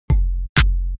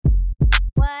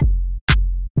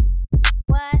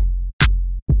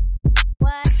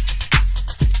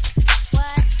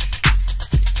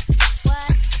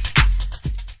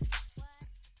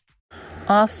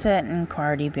Offset and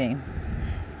CardiB.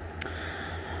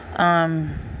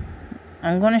 I'm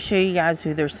going to show you guys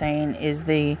who they're saying is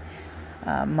the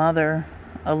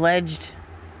alleged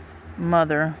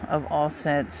mother of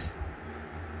Offset's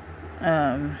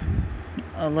alleged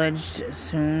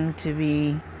soon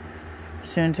to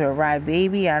arrive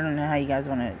baby. I don't know how you guys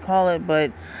want to call it,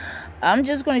 but I'm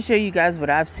just going to show you guys what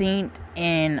I've seen,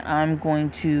 and I'm going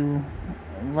to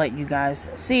let you guys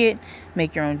see it,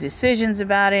 make your own decisions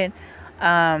about it.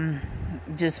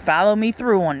 Just follow me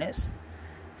through on this.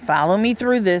 Follow me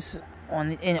through this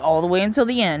all the way until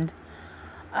the end.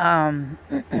 And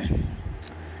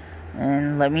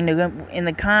let me know in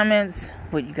the comments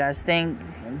what you guys think.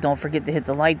 Don't forget to hit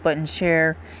the like button,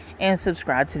 share, and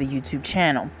subscribe to the YouTube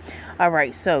channel.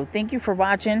 Alright, so thank you for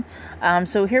watching.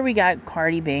 So here we got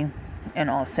CardiB and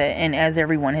Offset, and as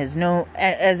everyone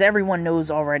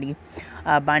knows already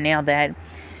by now, that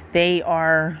they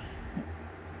are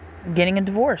getting a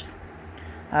divorce.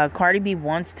 CardiB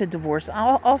wants to divorce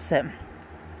Offset.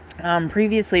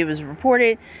 Previously, it was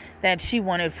reported that she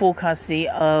wanted full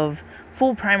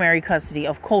primary custody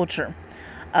of Culture.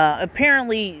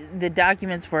 Apparently, the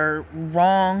documents were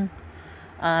wrong,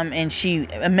 and she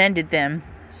amended them,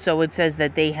 so it says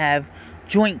that they have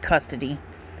joint custody,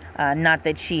 not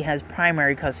that she has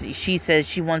primary custody. She says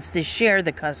she wants to share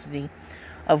the custody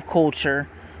of Culture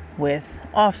with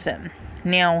Offset.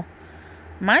 Now,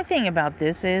 my thing about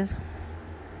this is,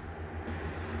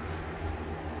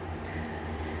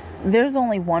 there's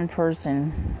only one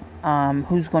person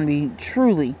who's going to be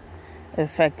truly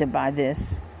affected by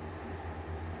this.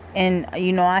 And,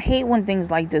 I hate when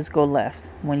things like this go left.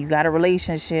 When you got a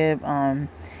relationship,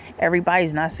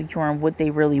 everybody's not secure on what they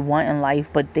really want in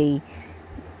life, but they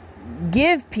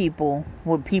give people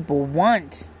what people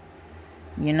want.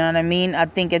 You know what I mean? I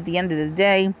think at the end of the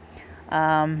day,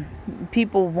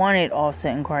 people wanted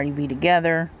Offset and CardiB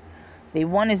together. They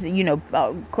wanted,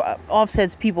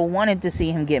 Offset's people wanted to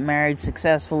see him get married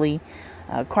successfully.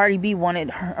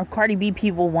 CardiB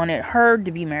people wanted her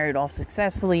to be married off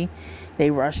successfully. They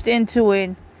rushed into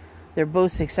it. They're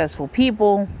both successful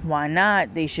people. Why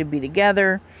not? They should be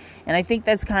together. And I think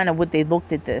that's kind of what they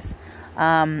looked at this.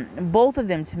 Both of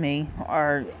them, to me,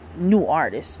 are new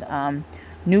artists.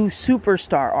 New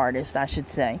superstar artists, I should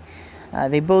say.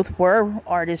 They both were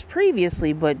artists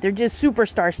previously, but they're just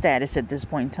superstar status at this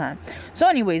point in time. So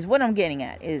anyways, what I'm getting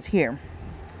at is here.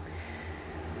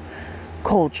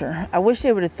 Culture. I wish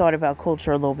they would have thought about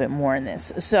Culture a little bit more in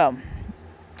this. So,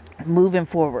 moving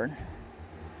forward.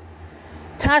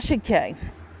 Tasha K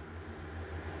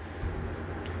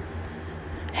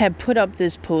had put up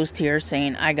this post here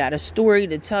saying, I got a story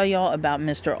to tell y'all about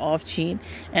Mr. Off-Cheat,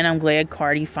 and I'm glad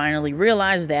Cardi finally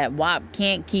realized that WAP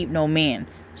can't keep no man.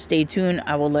 Stay tuned.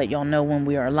 I will let y'all know when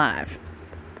we are live.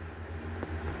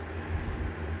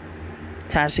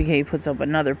 Tasha K puts up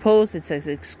another post. It says,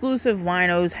 exclusive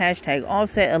winos,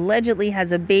 #Offset allegedly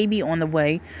has a baby on the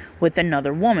way with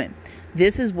another woman.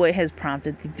 This is what has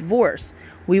prompted the divorce.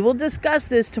 We will discuss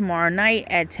this tomorrow night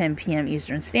at 10 p.m.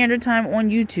 Eastern Standard Time on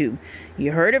YouTube.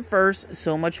 You heard it first.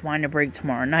 So much wine to break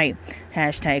tomorrow night.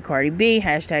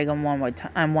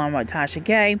 #CardiB. I'm one with Tasha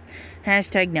K.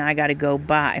 Now I gotta go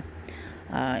bye.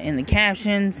 In the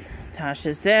captions,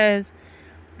 Tasha says,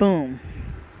 boom.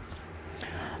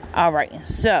 All right,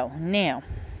 so now,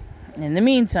 in the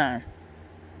meantime,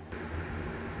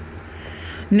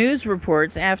 news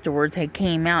reports afterwards had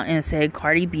came out and said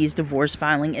CardiB's divorce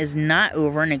filing is not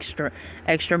over an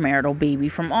extramarital baby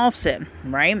from Offset,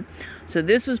 right? So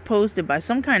this was posted by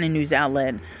some kind of news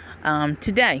outlet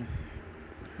today.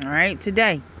 All right,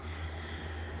 today.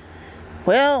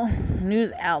 Well,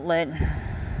 news outlet,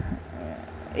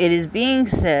 it is being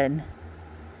said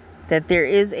that there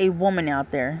is a woman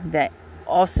out there that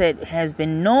Offset has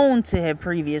been known to have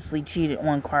previously cheated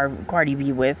on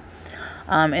CardiB with.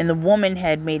 And the woman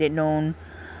had made it known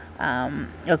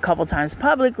a couple times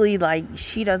publicly, like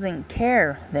she doesn't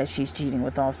care that she's cheating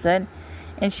with Offset,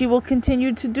 and she will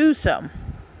continue to do so.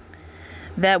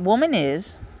 That woman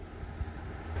is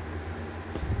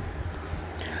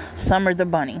Summer the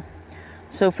Bunny.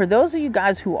 So for those of you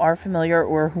guys who are familiar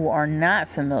or who are not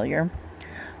familiar,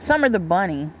 Summer the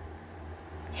Bunny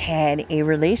had a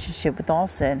relationship with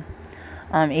Offset.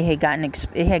 It had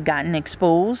gotten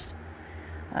exposed.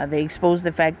 They exposed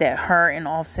the fact that her and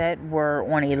Offset were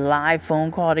on a live phone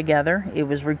call together. It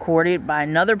was recorded by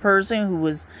another person who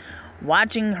was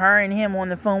watching her and him on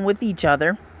the phone with each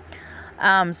other.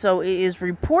 So it is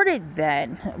reported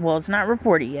that, well, it's not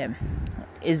reported yet,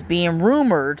 it's being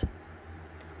rumored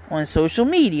on social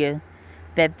media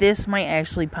that this might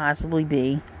actually possibly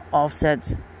be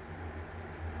Offset's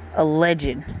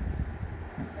alleged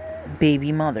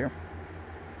baby mother.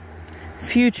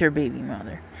 Future baby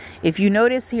mother. If you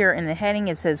notice here in the heading,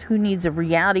 it says, who needs a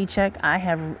reality check? I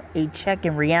have a check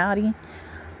in reality.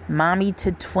 Mommy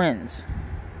to twins.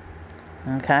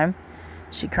 Okay.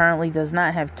 She currently does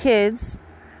not have kids,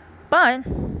 but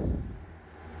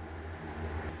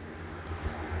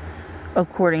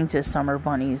according to Summer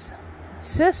Bunny's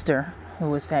sister, who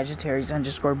was Sagittarius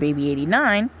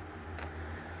 _baby89.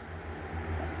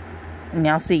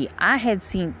 Now, see, I had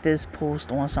seen this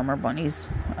post on Summer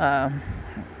Bunny's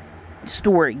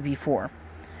story before,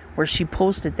 where she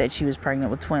posted that she was pregnant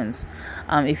with twins.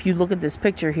 If you look at this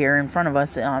picture here in front of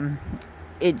us,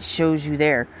 it shows you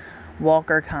there,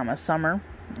 Walker, Summer.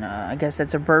 I guess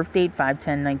that's her birth date,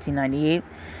 5/10/1998.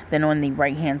 Then on the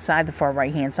right-hand side, the far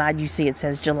right-hand side, you see it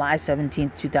says July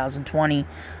 17th, 2020.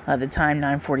 The time,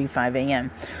 9:45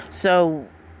 a.m. So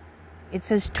it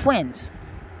says twins.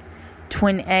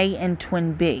 Twin A and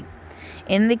Twin B.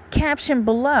 In the caption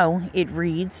below, it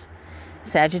reads,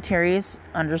 Sagittarius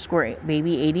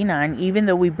 _baby89. Even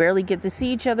though we barely get to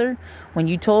see each other, when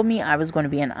you told me I was going to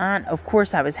be an aunt, of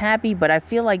course I was happy, but I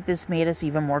feel like this made us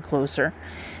even more closer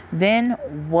than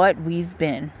what we've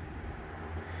been.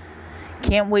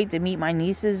 Can't wait to meet my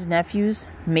nieces, nephews,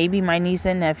 maybe my niece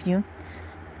and nephew,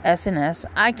 SNS.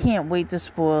 I can't wait to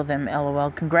spoil them,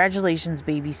 LOL. Congratulations,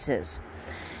 baby sis.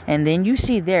 And then you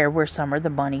see there where Summer the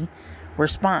Bunny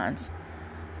responds,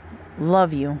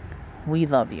 love you, we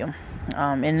love you.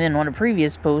 And then on a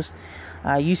previous post,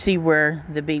 you see where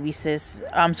the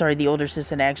the older sis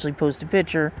had actually posted a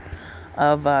picture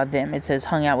of them. It says,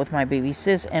 hung out with my baby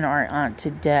sis and our aunt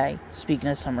today. Speaking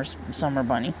of Summer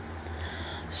Bunny.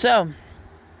 So,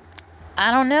 I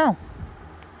don't know.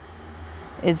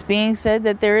 It's being said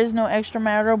that there is no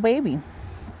extramarital baby.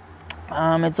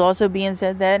 It's also being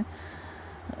said that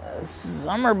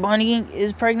Summer Bunny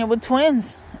is pregnant with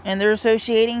twins, and they're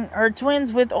associating her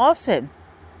twins with Offset.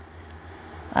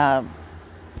 I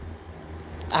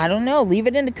don't know. Leave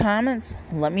it in the comments.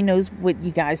 Let me know what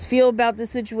you guys feel about the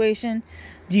situation.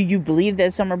 Do you believe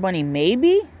that Summer Bunny may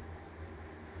be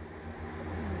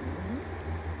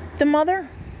the mother,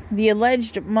 the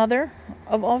alleged mother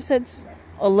of Offset's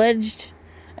alleged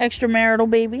extramarital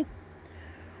baby?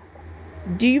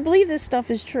 Do you believe this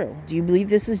stuff is true? Do you believe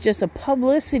this is just a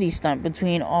publicity stunt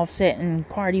between Offset and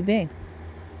CardiB?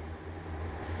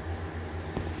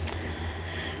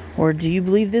 Or do you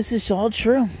believe this is all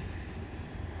true?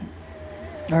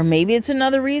 Or maybe it's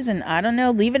another reason. I don't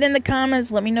know. Leave it in the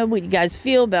comments. Let me know what you guys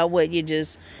feel about what you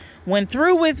just went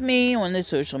through with me on the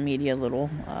social media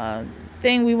little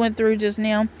thing we went through just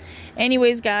now.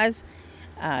 Anyways, guys,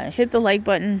 hit the like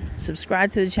button.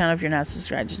 Subscribe to the channel if you're not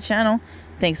subscribed to the channel.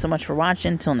 Thanks so much for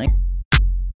watching. Till next.